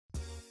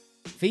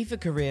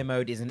FIFA Career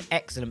Mode is an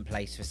excellent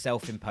place for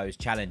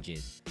self-imposed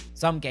challenges.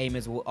 Some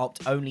gamers will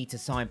opt only to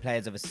sign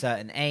players of a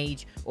certain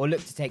age, or look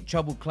to take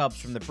troubled clubs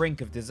from the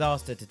brink of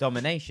disaster to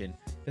domination,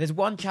 but there's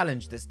one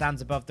challenge that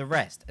stands above the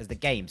rest as the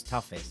game's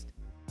toughest.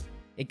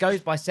 It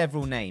goes by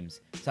several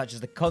names, such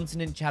as the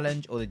Continent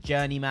Challenge or the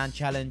Journeyman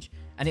Challenge,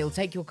 and it'll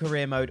take your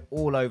career mode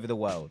all over the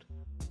world.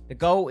 The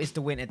goal is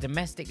to win a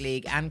domestic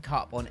league and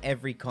cup on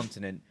every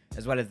continent,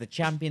 as well as the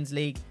Champions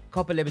League,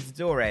 Copa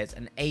Libertadores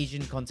and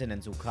Asian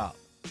Continental Cup.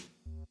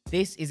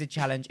 This is a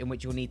challenge in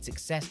which you'll need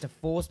success to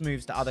force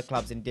moves to other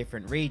clubs in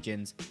different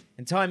regions,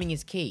 and timing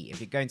is key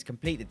if you're going to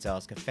complete the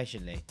task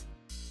efficiently.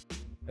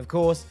 Of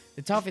course,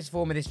 the toughest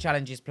form of this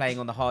challenge is playing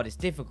on the hardest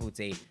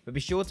difficulty, but be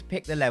sure to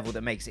pick the level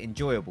that makes it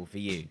enjoyable for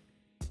you.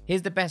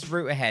 Here's the best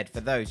route ahead for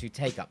those who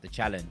take up the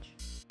challenge.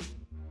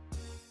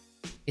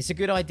 It's a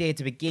good idea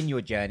to begin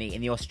your journey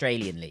in the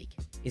Australian League.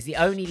 It's the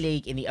only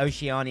league in the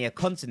Oceania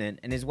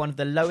continent and is one of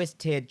the lowest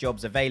tiered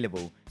jobs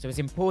available, so it's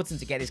important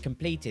to get this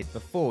completed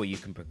before you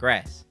can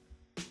progress.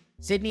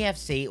 Sydney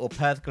FC or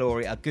Perth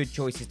Glory are good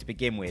choices to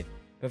begin with,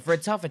 but for a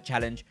tougher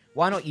challenge,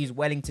 why not use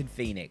Wellington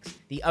Phoenix,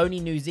 the only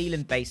New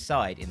Zealand-based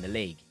side in the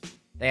league.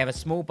 They have a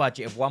small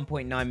budget of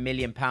 £1.9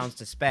 million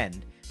to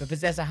spend, but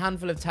possess a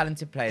handful of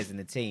talented players in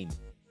the team.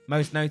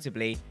 Most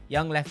notably,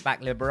 young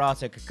left-back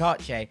Liberato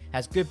Cacace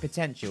has good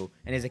potential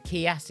and is a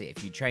key asset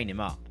if you train him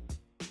up.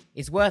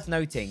 It's worth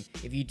noting,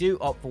 if you do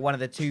opt for one of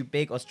the two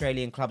big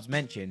Australian clubs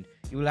mentioned,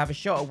 you will have a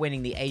shot at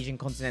winning the Asian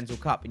Continental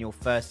Cup in your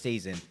first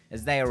season,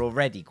 as they are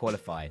already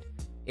qualified.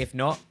 If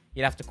not,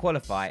 you'll have to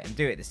qualify and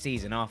do it the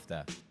season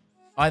after.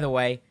 Either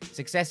way,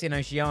 success in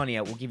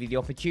Oceania will give you the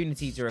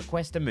opportunity to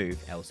request a move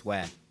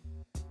elsewhere.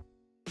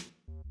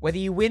 Whether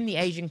you win the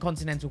Asian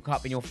Continental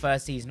Cup in your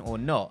first season or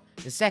not,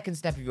 the second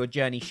step of your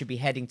journey should be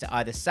heading to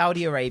either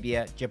Saudi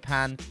Arabia,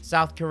 Japan,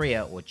 South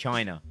Korea or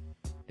China.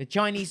 The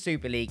Chinese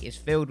Super League is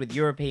filled with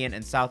European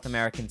and South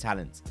American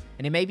talents,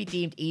 and it may be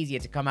deemed easier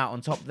to come out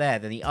on top there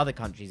than the other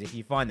countries if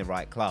you find the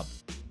right club.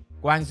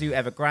 Guangzhou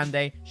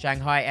Evergrande,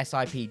 Shanghai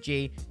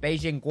SIPG,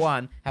 Beijing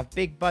Guan have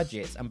big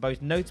budgets and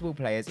boast notable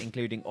players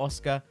including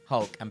Oscar,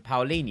 Hulk and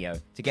Paulinho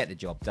to get the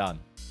job done.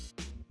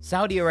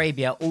 Saudi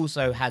Arabia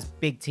also has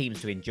big teams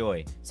to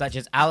enjoy, such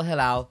as Al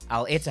Hilal,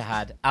 Al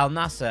Ittihad, Al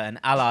Nasser and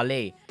Al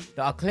Ahly,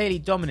 that are clearly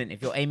dominant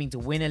if you're aiming to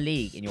win a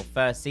league in your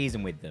first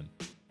season with them.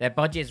 Their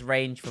budgets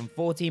range from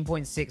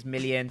 $14.6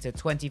 million to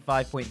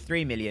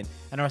 $25.3 million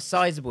and are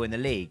sizable in the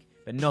league,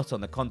 but not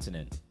on the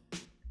continent.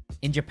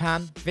 In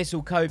Japan,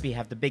 Vissel Kobe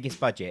have the biggest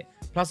budget,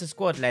 plus a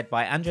squad led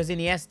by Andres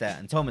Iniesta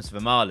and Thomas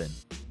Vermaelen.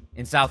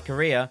 In South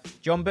Korea,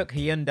 Jeonbuk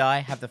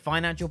Hyundai have the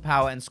financial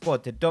power and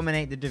squad to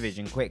dominate the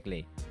division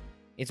quickly.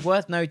 It's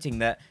worth noting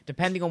that,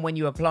 depending on when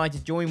you apply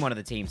to join one of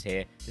the teams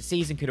here, the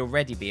season could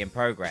already be in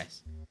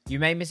progress. You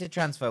may miss a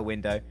transfer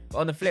window, but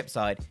on the flip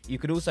side, you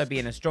could also be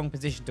in a strong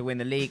position to win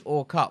the league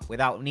or cup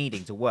without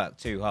needing to work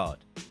too hard.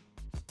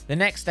 The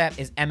next step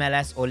is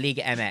MLS or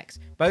Liga MX,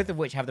 both of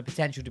which have the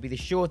potential to be the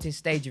shortest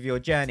stage of your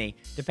journey,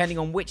 depending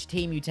on which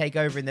team you take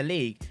over in the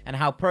league and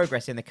how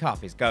progress in the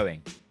cup is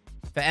going.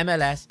 For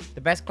MLS,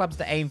 the best clubs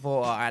to aim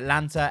for are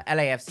Atlanta,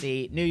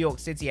 LAFC, New York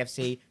City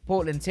FC,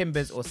 Portland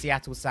Timbers or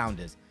Seattle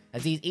Sounders,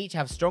 as these each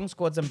have strong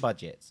squads and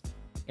budgets.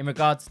 In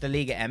regards to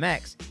Liga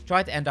MX,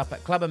 try to end up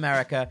at Club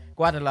America,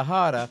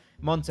 Guadalajara,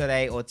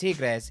 Monterrey or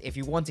Tigres if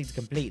you're wanting to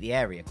complete the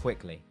area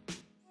quickly.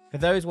 For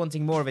those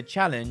wanting more of a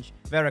challenge,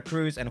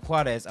 Veracruz and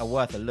Juarez are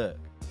worth a look.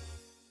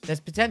 There's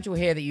potential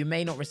here that you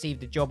may not receive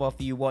the job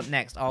offer you want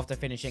next after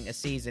finishing a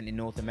season in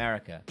North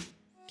America.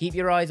 Keep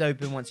your eyes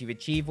open once you've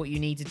achieved what you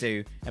need to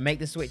do and make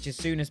the switch as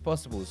soon as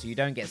possible so you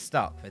don't get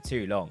stuck for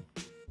too long.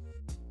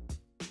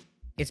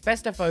 It's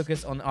best to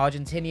focus on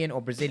Argentinian or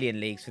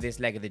Brazilian leagues for this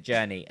leg of the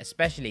journey,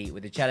 especially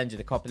with the challenge of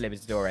the Copa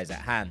Libertadores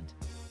at hand.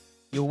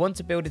 You'll want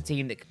to build a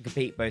team that can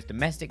compete both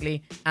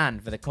domestically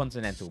and for the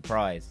continental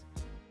prize.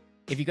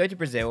 If you go to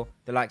Brazil,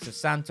 the likes of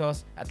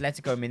Santos,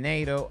 Atlético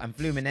Mineiro and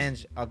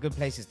Fluminense are good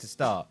places to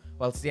start,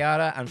 while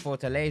Ceará and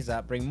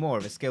Fortaleza bring more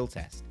of a skill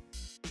test.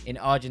 In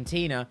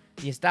Argentina,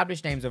 the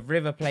established names of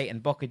River Plate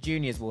and Boca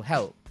Juniors will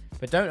help,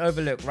 but don't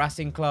overlook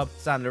Racing Club,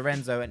 San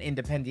Lorenzo and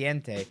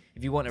Independiente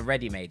if you want a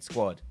ready-made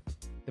squad.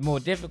 The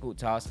more difficult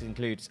tasks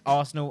include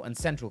Arsenal and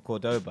Central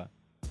Cordoba.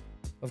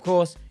 Of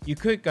course, you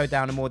could go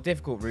down a more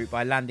difficult route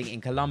by landing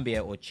in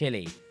Colombia or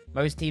Chile.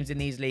 Most teams in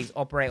these leagues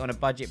operate on a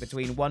budget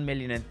between $1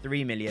 million and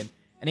 $3 million,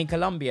 and in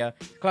Colombia,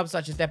 clubs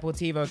such as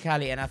Deportivo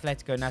Cali and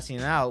Atlético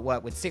Nacional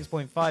work with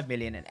 $6.5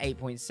 million and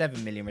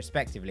 $8.7 million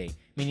respectively,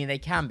 meaning they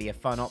can be a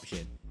fun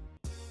option.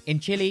 In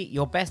Chile,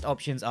 your best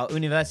options are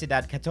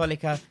Universidad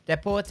Católica,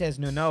 Deportes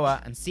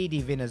Nunoa and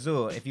CD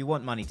Vinazur if you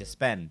want money to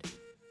spend.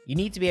 You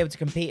need to be able to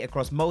compete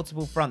across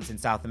multiple fronts in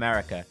South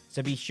America,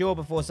 so be sure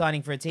before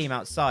signing for a team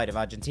outside of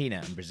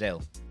Argentina and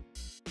Brazil.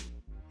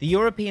 The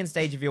European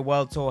stage of your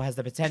world tour has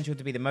the potential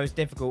to be the most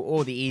difficult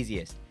or the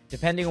easiest,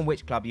 depending on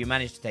which club you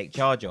manage to take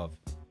charge of.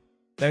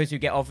 Those who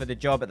get offered the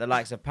job at the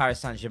likes of Paris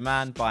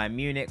Saint-Germain, Bayern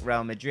Munich,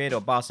 Real Madrid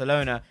or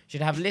Barcelona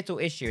should have little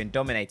issue in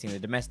dominating the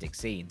domestic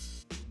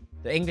scenes.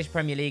 The English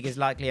Premier League is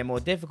likely a more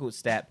difficult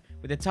step,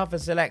 with a tougher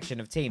selection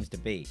of teams to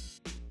beat.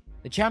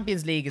 The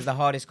Champions League is the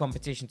hardest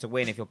competition to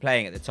win if you're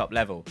playing at the top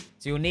level,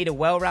 so you'll need a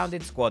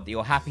well-rounded squad that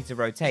you're happy to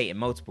rotate in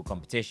multiple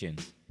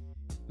competitions.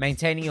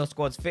 Maintaining your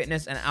squad's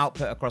fitness and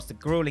output across the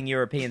grueling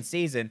European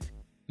season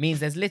means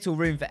there's little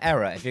room for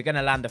error if you're going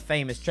to land a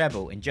famous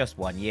treble in just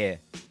 1 year.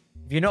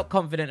 If you're not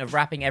confident of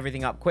wrapping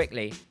everything up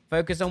quickly,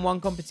 focus on one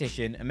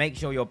competition and make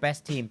sure your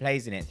best team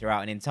plays in it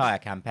throughout an entire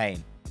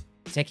campaign.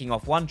 Ticking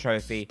off one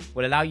trophy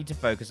will allow you to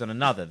focus on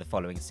another the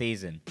following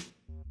season.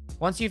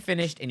 Once you've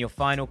finished in your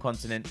final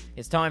continent,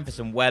 it's time for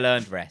some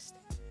well-earned rest.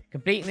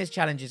 Completing this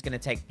challenge is going to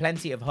take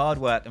plenty of hard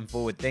work and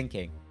forward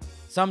thinking.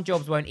 Some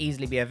jobs won't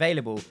easily be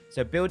available,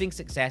 so building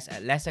success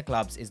at lesser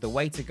clubs is the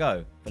way to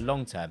go for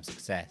long-term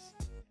success.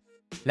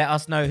 Let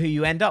us know who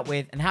you end up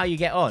with and how you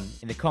get on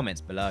in the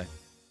comments below.